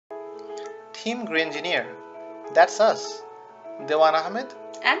Team Greengineer. That's us. Dewan Ahmed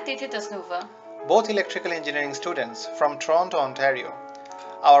and Tithi Tasnuva, both electrical engineering students from Toronto, Ontario.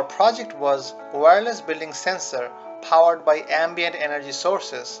 Our project was wireless building sensor powered by ambient energy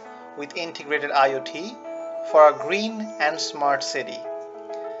sources with integrated IoT for a green and smart city.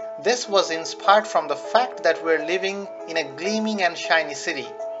 This was inspired from the fact that we're living in a gleaming and shiny city,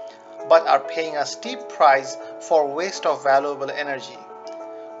 but are paying a steep price for waste of valuable energy.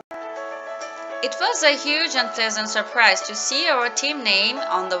 It was a huge and pleasant surprise to see our team name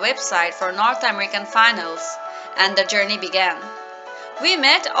on the website for North American Finals, and the journey began. We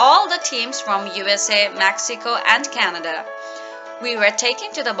met all the teams from USA, Mexico, and Canada. We were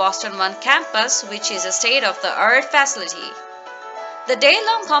taken to the Boston One campus, which is a state-of-the-art facility. The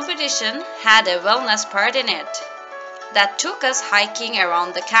day-long competition had a wellness part in it that took us hiking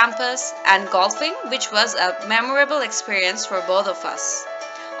around the campus and golfing, which was a memorable experience for both of us.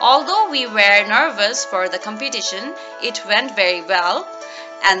 Although we were nervous for the competition, it went very well,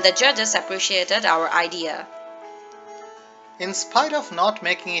 and the judges appreciated our idea. In spite of not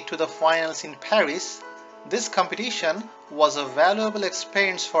making it to the finals in Paris, this competition was a valuable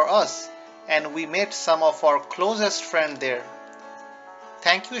experience for us, and we met some of our closest friends there.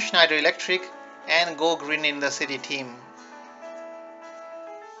 Thank you, Schneider Electric, and Go Green in the City team.